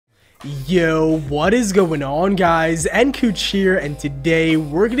Yo, what is going on, guys? nKuch here, and today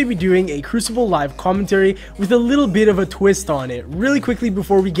we're going to be doing a Crucible live commentary with a little bit of a twist on it. Really quickly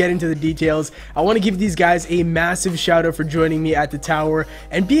before we get into the details, I want to give these guys a massive shout out for joining me at the tower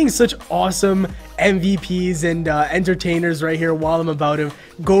and being such awesome MVPs and entertainers right here while I'm about to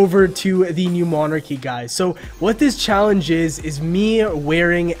go over to the new Monarchy, guys. So what this challenge is me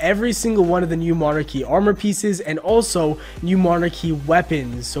wearing every single one of the new Monarchy armor pieces and also new Monarchy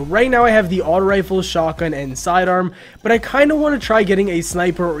weapons. So right now I have the auto rifle, shotgun, and sidearm, but I kind of want to try getting a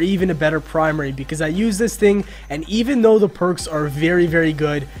sniper or even a better primary because I use this thing, and even though the perks are very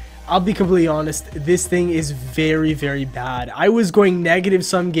good, I'll be completely honest, this thing is very bad. I was going negative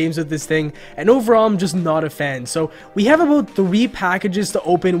some games with this thing, and overall I'm just not a fan. So we have about 3 packages to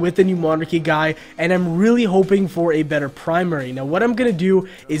open with the new Monarchy guy, and I'm really hoping for a better primary. Now what I'm going to do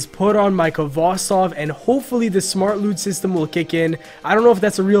is put on my Kvosov, and hopefully the smart loot system will kick in. I don't know if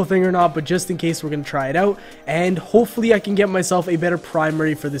that's a real thing or not, but just in case, we're going to try it out, and hopefully I can get myself a better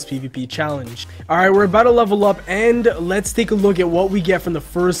primary for this PvP challenge. Alright, we're about to level up, and let's take a look at what we get from the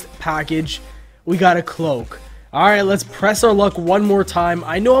first package. We got a cloak. Alright, let's press our luck one more time.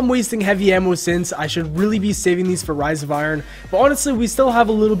 I know I'm wasting heavy ammo since I should really be saving these for Rise of Iron, but honestly we still have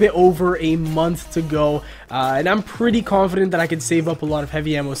a little bit over a month to go, and I'm pretty confident that I can save up a lot of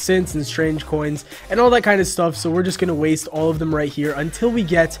heavy ammo since and strange coins and all that kind of stuff, so we're just going to waste all of them right here until we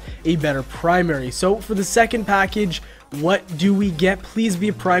get a better primary. So for the second package, what do we get? Please be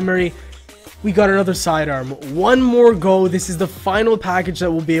a primary. We got another sidearm. One more go. This is the final package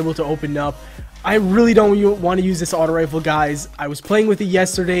that we'll be able to open up. I really don't want to use this auto rifle, guys. I was playing with it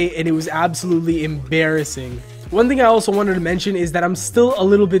yesterday and it was absolutely embarrassing. One thing I also wanted to mention is that I'm still a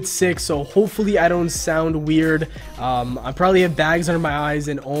little bit sick, so hopefully I don't sound weird. I probably have bags under my eyes,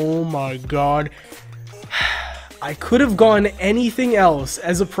 and oh my god, I could have gone anything else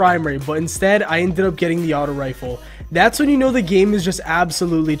as a primary, but instead I ended up getting the auto rifle. That's when you know the game is just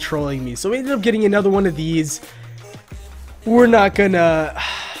absolutely trolling me. So we ended up getting another one of these. We're not gonna...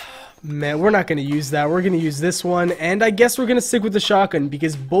 Man, we're not gonna use that. We're gonna use this one. And I guess we're gonna stick with the shotgun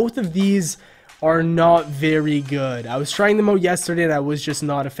because both of these are not very good. I was trying them out yesterday and I was just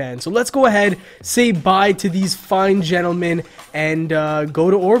not a fan. So let's go ahead, say bye to these fine gentlemen, and go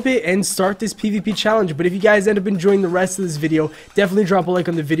to orbit and start this PvP challenge. But if you guys end up enjoying the rest of this video, definitely drop a like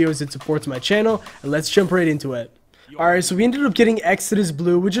on the video as it supports my channel, and let's jump right into it. Alright, so we ended up getting Exodus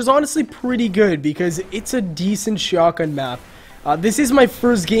Blue, which is honestly pretty good because it's a decent shotgun map. This is my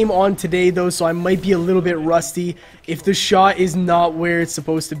first game on today though, so I might be a little bit rusty. If the shot is not where it's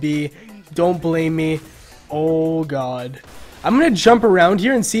supposed to be, don't blame me. Oh god. I'm gonna jump around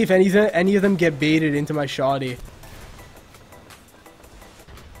here and see if any of them get baited into my shotty.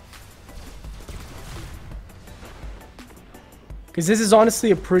 Because this is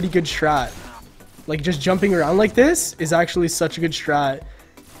honestly a pretty good strat. Like, just jumping around like this is actually such a good strat.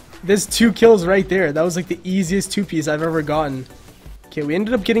 There's 2 kills right there. That was like the easiest 2-piece I've ever gotten. Okay, we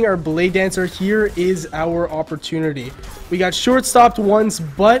ended up getting our Blade Dancer. Here is our opportunity. We got short-stopped once,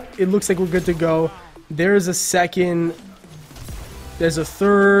 but it looks like we're good to go. There's a second. There's a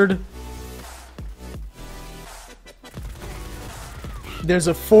third. There's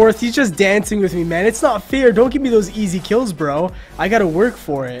a fourth. He's just dancing with me, man. It's not fair. Don't give me those easy kills, bro. I gotta work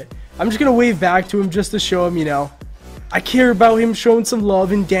for it. I'm just gonna wave back to him just to show him, you know, I care about him showing some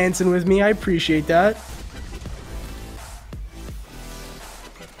love and dancing with me. I appreciate that.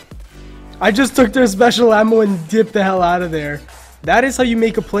 I just took their special ammo and dipped the hell out of there. That is how you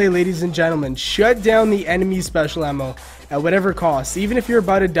make a play, ladies and gentlemen. Shut down the enemy's special ammo at whatever cost. Even if you're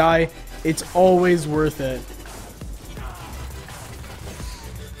about to die, it's always worth it.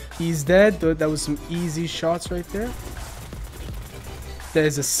 He's dead. That was some easy shots right there.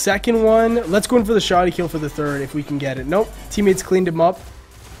 There's a second one. Let's go in for the shotty kill for the third if we can get it. Nope. Teammates cleaned him up.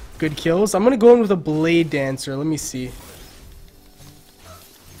 Good kills. I'm going to go in with a Blade Dancer. Let me see.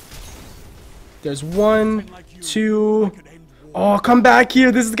 There's 1, 2. Oh, come back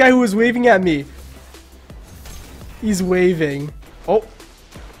here. This is the guy who was waving at me. He's waving. Oh.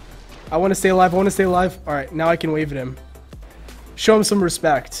 I want to stay alive. I want to stay alive. Alright, now I can wave at him. Show him some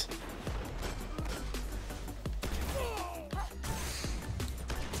respect.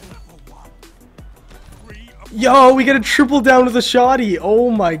 Yo, we got a triple down with a shotty.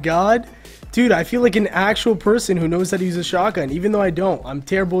 Oh my god. Dude, I feel like an actual person who knows how to use a shotgun, even though I don't. I'm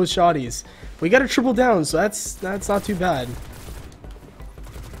terrible with shotties. We got a triple down, so that's not too bad.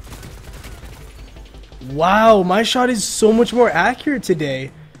 Wow, my shot is so much more accurate today.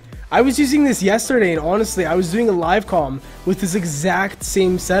 I was using this yesterday, and honestly, I was doing a live comm with this exact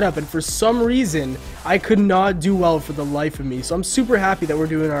same setup, and for some reason I could not do well for the life of me. So I'm super happy that we're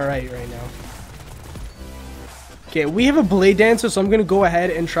doing alright right now. Okay, we have a blade dancer, so I'm gonna go ahead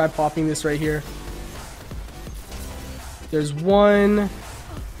and try popping this right here. There's one.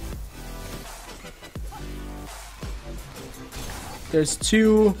 There's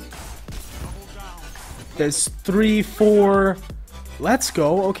two. There's 3, 4. Let's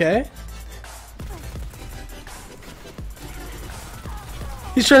go. Okay.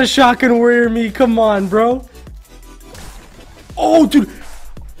 He's trying to shotgun warrior me. Come on, bro. Oh, dude.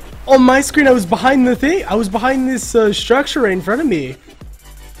 On my screen, I was behind the thing. I was behind this structure right in front of me.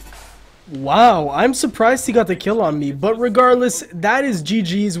 Wow, I'm surprised he got the kill on me, but regardless, that is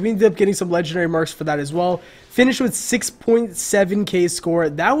GG's. We ended up getting some legendary marks for that as well. Finished with 6.7k score.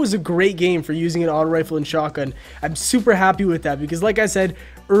 That was a great game for using an auto rifle and shotgun. I'm super happy with that because, like I said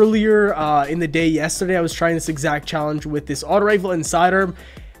earlier in the day yesterday, I was trying this exact challenge with this auto rifle and sidearm,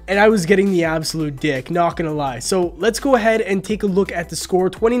 and I was getting the absolute dick, not gonna lie. So let's go ahead and take a look at the score.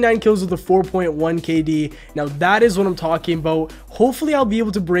 29 kills with a 4.1 KD. Now that is what I'm talking about. Hopefully I'll be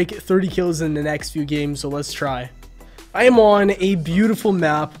able to break 30 kills in the next few games, so let's try. I am on a beautiful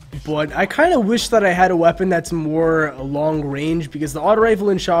map, but I kind of wish that I had a weapon that's more long range because the auto rifle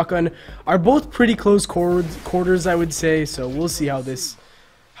and shotgun are both pretty close quarters, I would say. So we'll see how this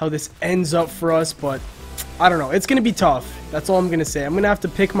ends up for us, but I don't know. It's going to be tough. That's all I'm going to say. I'm going to have to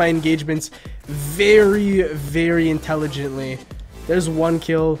pick my engagements very, very intelligently. There's one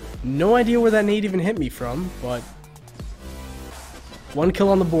kill. No idea where that nade even hit me from, but one kill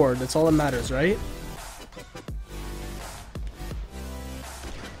on the board. That's all that matters, right?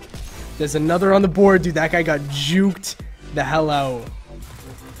 There's another on the board. Dude, that guy got juked the hell out.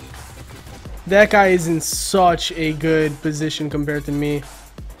 That guy is in such a good position compared to me.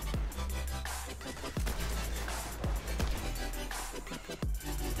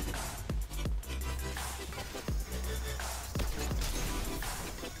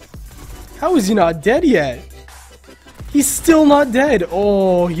 How is he not dead yet? He's still not dead.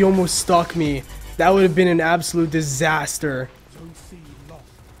 Oh, he almost stuck me. That would have been an absolute disaster.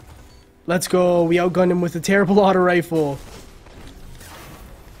 Let's go. We outgunned him with a terrible auto rifle.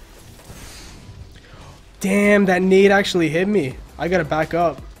 Damn, that nade actually hit me. I gotta back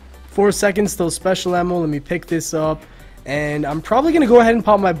up. 4 seconds till special ammo. Let me pick this up. And I'm probably gonna go ahead and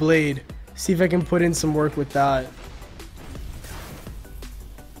pop my blade. See if I can put in some work with that.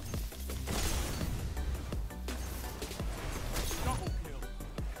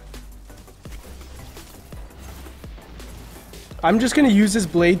 I'm just going to use this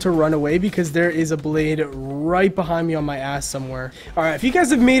blade to run away because there is a blade right behind me on my ass somewhere. Alright, if you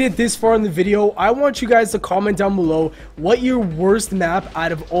guys have made it this far in the video, I want you guys to comment down below what your worst map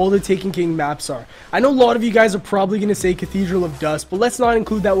out of all the Taken King maps are. I know a lot of you guys are probably going to say Cathedral of Dust, but let's not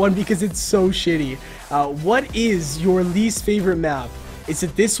include that one because it's so shitty. What is your least favorite map? Is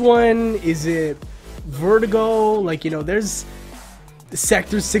it this one? Is it Vertigo? Like, you know, there's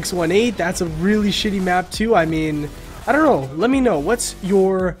Sector 618. That's a really shitty map too. I mean, I don't know. Let me know. What's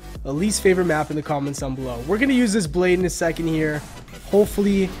your least favorite map in the comments down below? We're going to use this blade in a second here.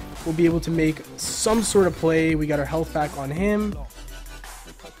 Hopefully, we'll be able to make some sort of play. We got our health back on him.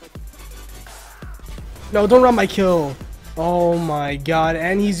 No, don't run my kill. Oh my god.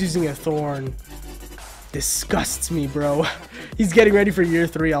 And he's using a thorn. Disgusts me, bro. He's getting ready for year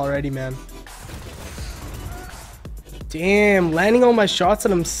 3 already, man. Damn. Landing all my shots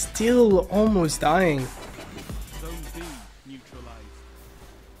and I'm still almost dying.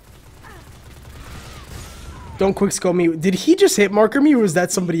 Don't quickscope me. Did he just hit marker me or was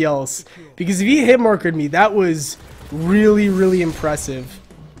that somebody else? Because if he hit markered me, that was really, really impressive.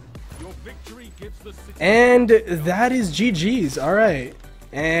 And that is GG's. Alright.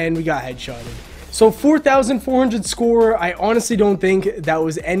 And we got headshotted. So 4,400 score. I honestly don't think that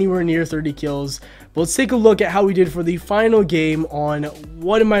was anywhere near 30 kills. But let's take a look at how we did for the final game on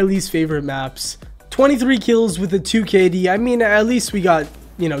one of my least favorite maps. 23 kills with a 2 KD. I mean, at least we got,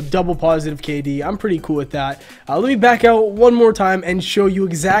 you know, double positive KD. I'm pretty cool with that. Let me back out one more time and show you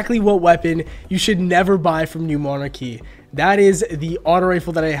exactly what weapon you should never buy from New Monarchy. That is the auto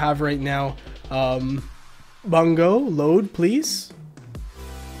rifle that I have right now. Bungo, load, please.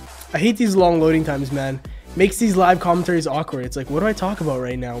 I hate these long loading times, man. Makes these live commentaries awkward. It's like, what do I talk about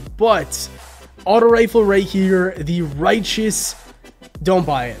right now? But auto rifle right here, the righteous, don't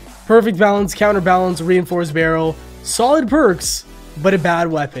buy it. Perfect balance, counterbalance, reinforced barrel, solid perks. but a bad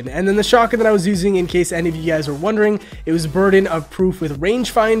weapon. And then the shotgun that I was using, in case any of you guys are wondering, it was Burden of Proof with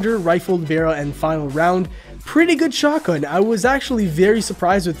rangefinder, rifled barrel, and final round. Pretty good shotgun. I was actually very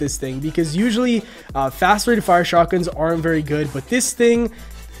surprised with this thing because usually fast rate of fire shotguns aren't very good, but this thing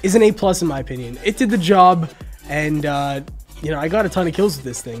is an A+ in my opinion. It did the job, and you know, I got a ton of kills with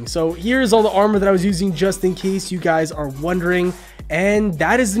this thing. So here's all the armor that I was using just in case you guys are wondering. And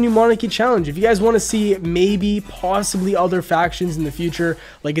that is the new Monarchy challenge. If you guys want to see maybe possibly other factions in the future,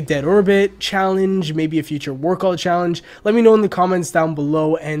 like a Dead Orbit challenge, maybe a future War Call challenge, let me know in the comments down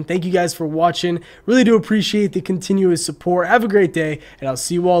below. And thank you guys for watching. Really do appreciate the continuous support. Have a great day, and I'll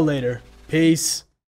see you all later. Peace.